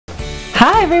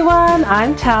Hi everyone,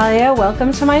 I'm Talia.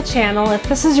 Welcome to my channel. If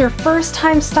this is your first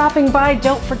time stopping by,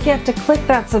 don't forget to click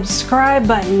that subscribe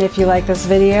button if you like this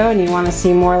video and you want to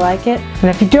see more like it. And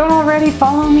if you don't already,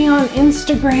 follow me on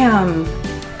Instagram.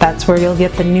 That's where you'll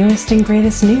get the newest and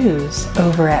greatest news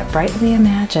over at Brightly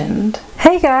Imagined.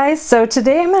 Hey guys, so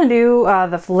today I'm going to do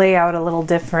the layout a little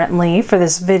differently for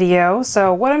this video.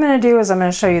 So what I'm going to do is I'm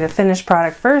going to show you the finished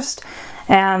product first,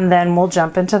 and then we'll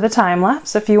jump into the time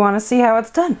lapse if you want to see how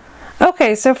it's done.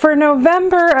 Okay, so for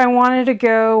November, I wanted to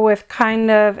go with kind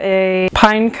of a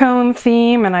pine cone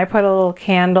theme, and I put a little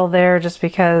candle there just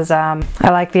because I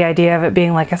like the idea of it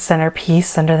being like a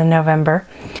centerpiece under the November.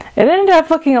 It ended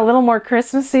up looking a little more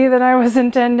Christmassy than I was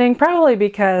intending, probably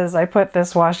because I put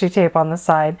this washi tape on the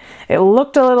side. It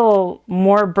looked a little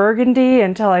more burgundy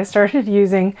until I started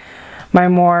using my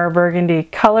more burgundy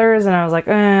colors, and I was like,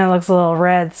 it looks a little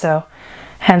red, so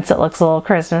hence it looks a little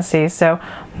Christmassy. So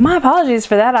my apologies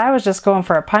for that. I was just going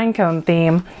for a pine cone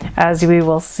theme, as we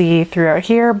will see throughout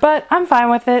here, but I'm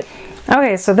fine with it.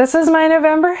 Okay, so this is my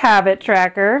November habit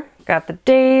tracker. Got the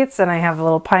dates, and I have the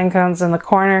little pine cones in the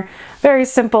corner. Very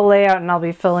simple layout, and I'll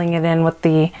be filling it in with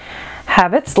the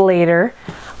habits later.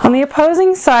 On the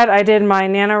opposing side, I did my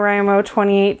NaNoWriMo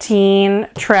 2018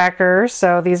 tracker.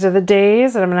 So these are the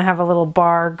days, and I'm going to have a little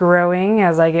bar growing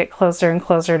as I get closer and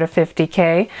closer to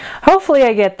 50K. Hopefully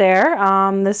I get there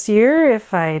this year.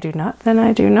 If I do not, then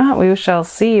I do not. We shall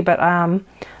see, but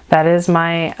that is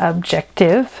my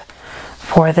objective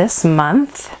for this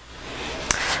month.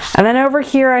 And then over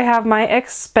here I have my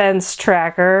expense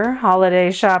tracker.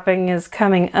 Holiday shopping is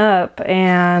coming up,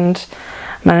 and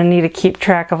I'm going to need to keep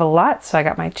track of a lot, so I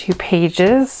got my 2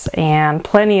 pages and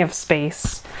plenty of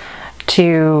space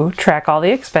to track all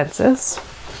the expenses.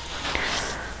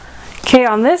 Okay,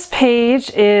 on this page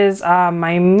is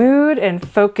my mood and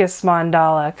focus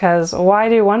mandala, because why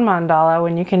do one mandala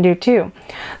when you can do 2?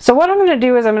 So what I'm going to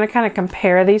do is I'm going to kind of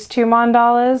compare these 2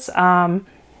 mandalas.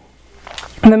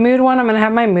 The mood one, I'm going to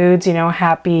have my moods, you know,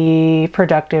 happy,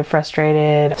 productive,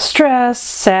 frustrated, stressed,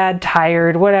 sad,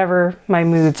 tired, whatever my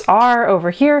moods are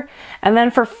over here. And then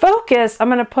for focus, I'm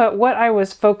going to put what I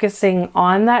was focusing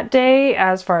on that day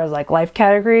as far as like life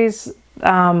categories.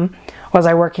 Was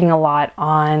I working a lot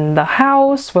on the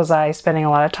house? Was I spending a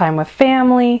lot of time with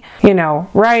family? You know,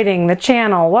 writing, the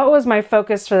channel. What was my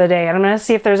focus for the day? And I'm going to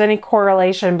see if there's any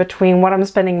correlation between what I'm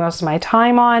spending most of my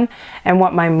time on and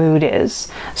what my mood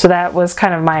is. So that was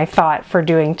kind of my thought for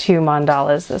doing 2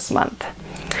 mandalas this month.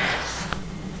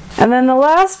 And then the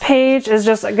last page is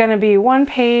just going to be 1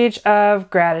 page of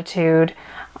gratitude.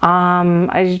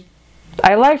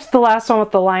 I liked the last one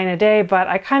with the line a day, but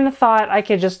I kind of thought I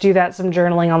could just do that some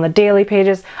journaling on the daily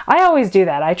pages. I always do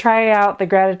that. I try out the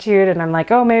gratitude and I'm like,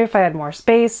 oh, maybe if I had more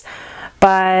space,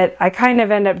 but I kind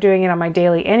of end up doing it on my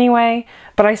daily anyway,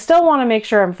 but I still want to make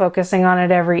sure I'm focusing on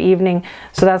it every evening.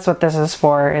 So that's what this is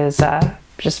for, is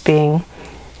just being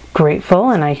grateful,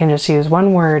 and I can just use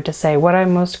 1 word to say what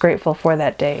I'm most grateful for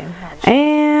that day.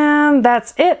 And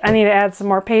that's it. I need to add some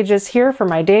more pages here for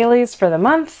my dailies for the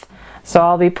month. So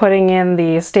I'll be putting in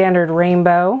the standard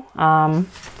rainbow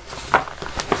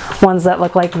ones that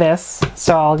look like this.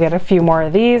 So I'll get a few more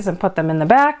of these and put them in the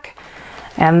back.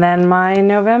 And then my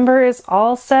November is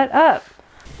all set up.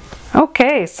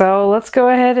 Okay, so let's go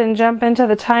ahead and jump into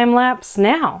the time lapse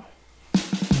now.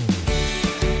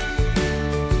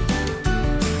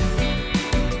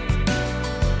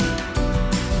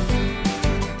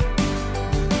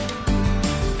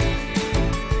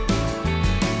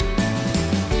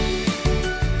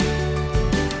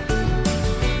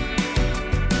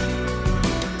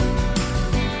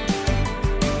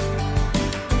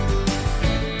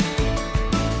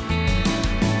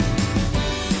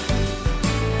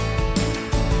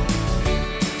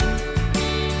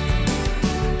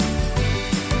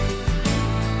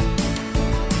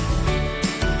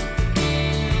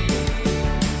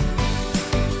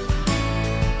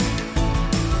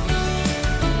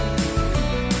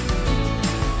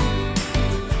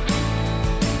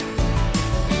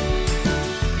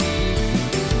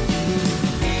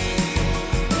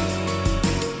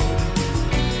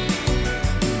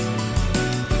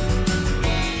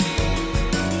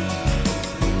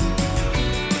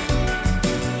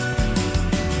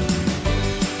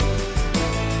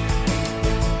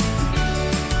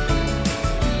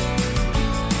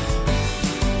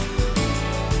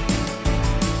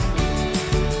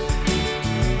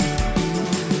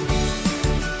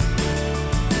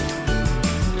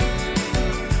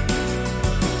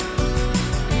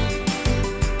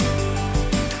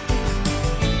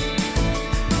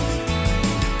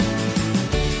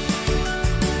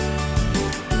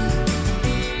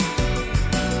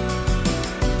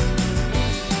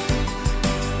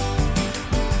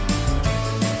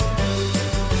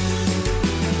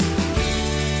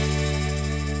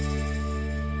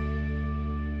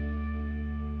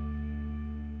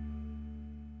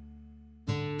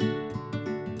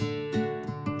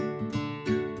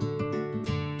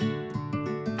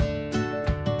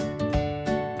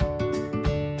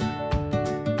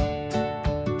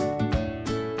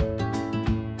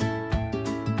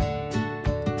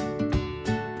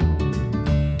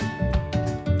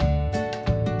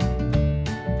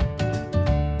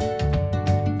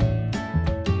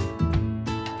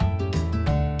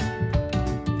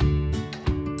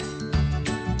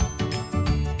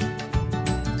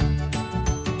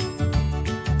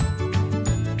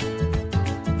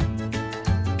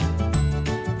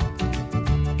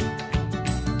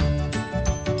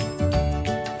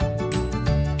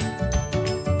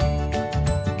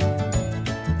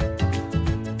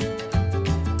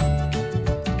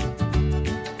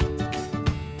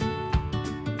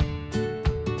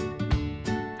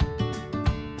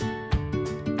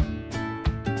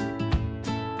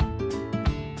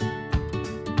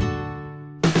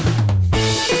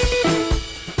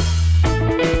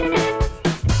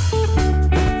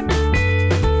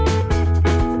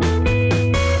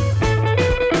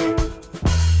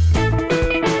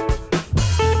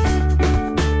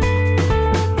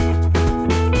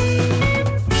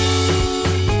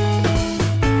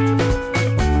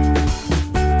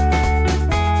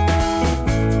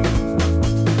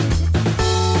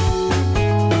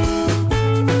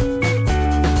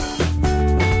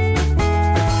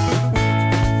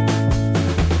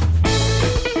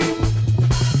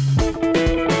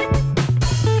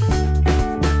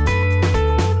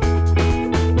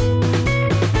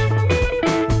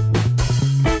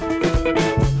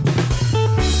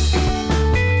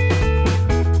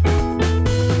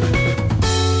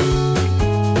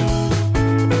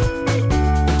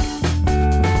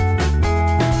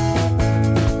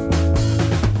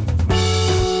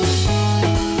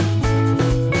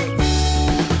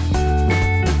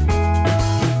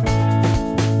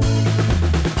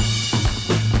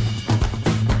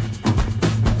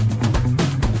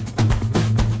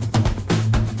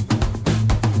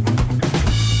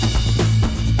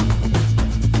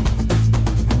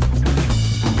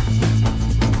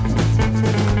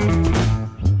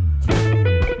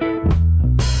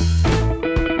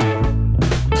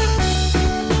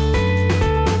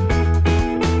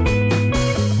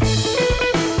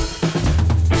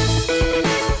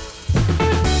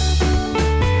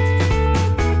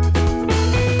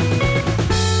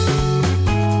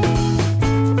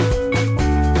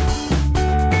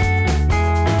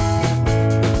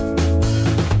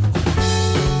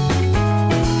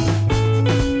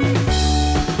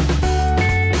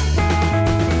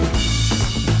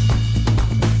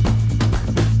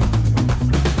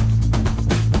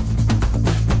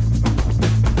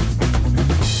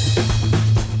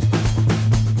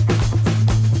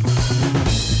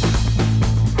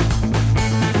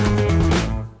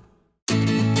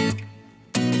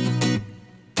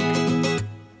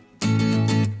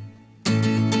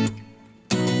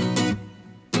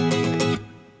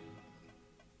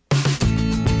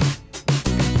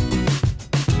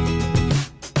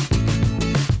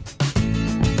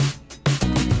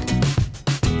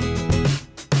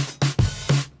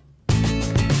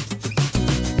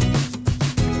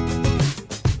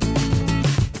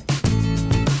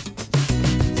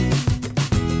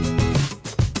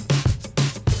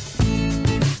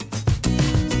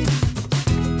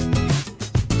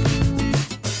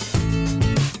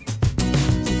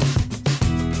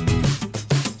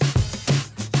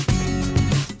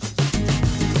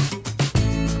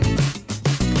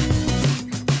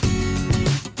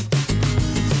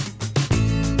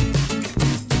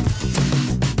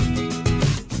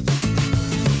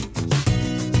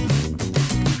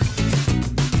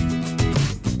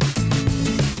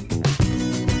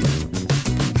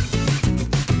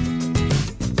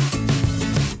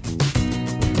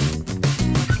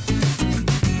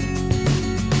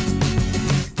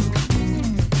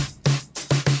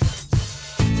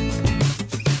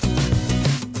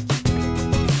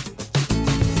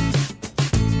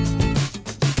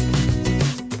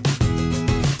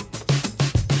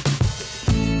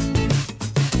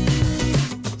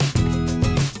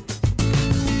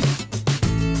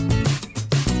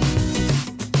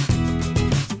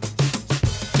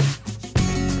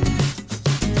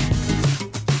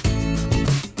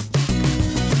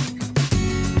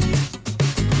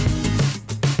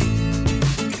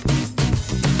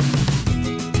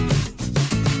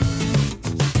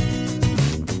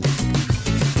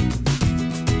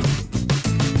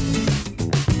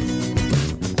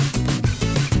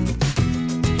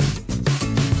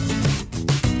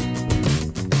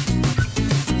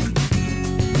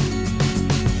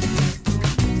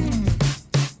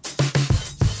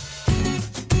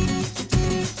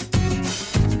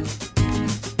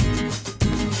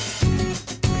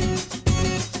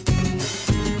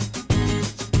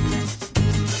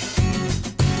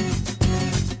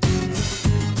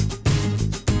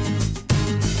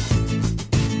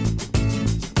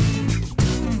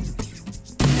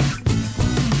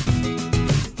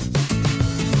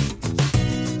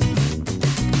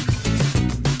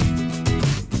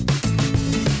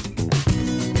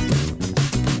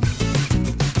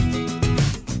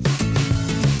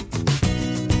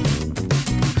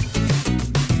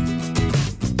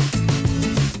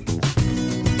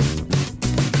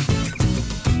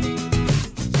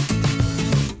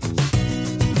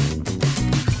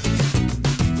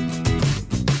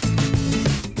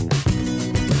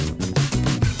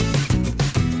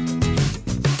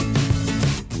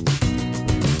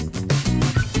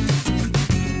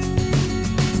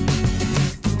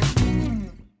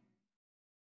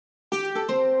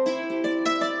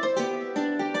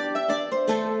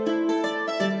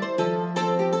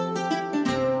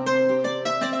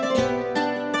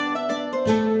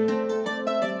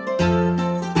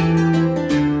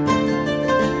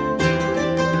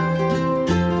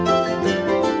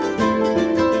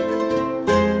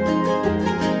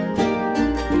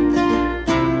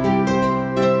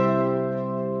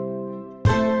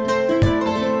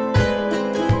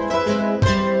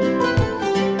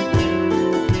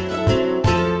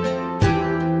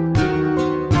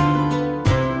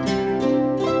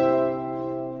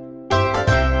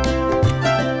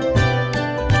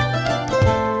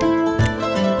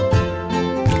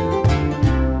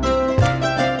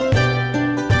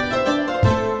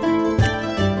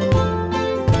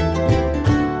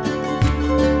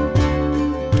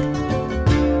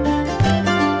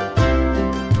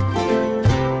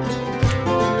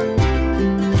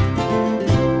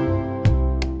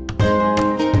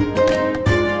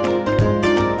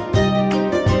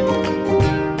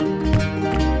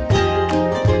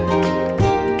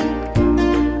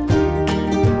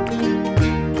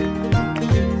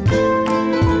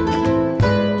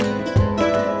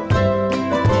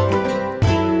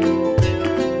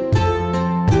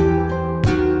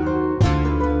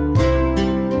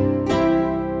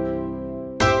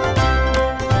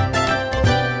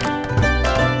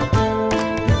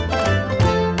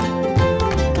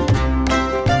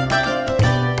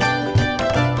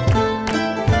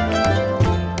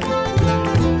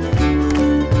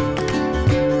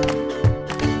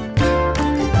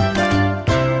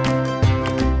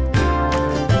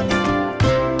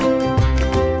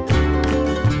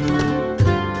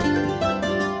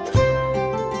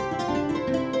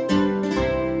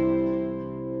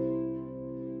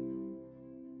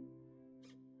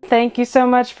 thank you so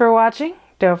much for watching.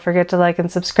 Don't forget to like and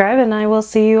subscribe, and I will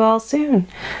see you all soon.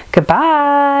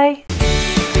 Goodbye!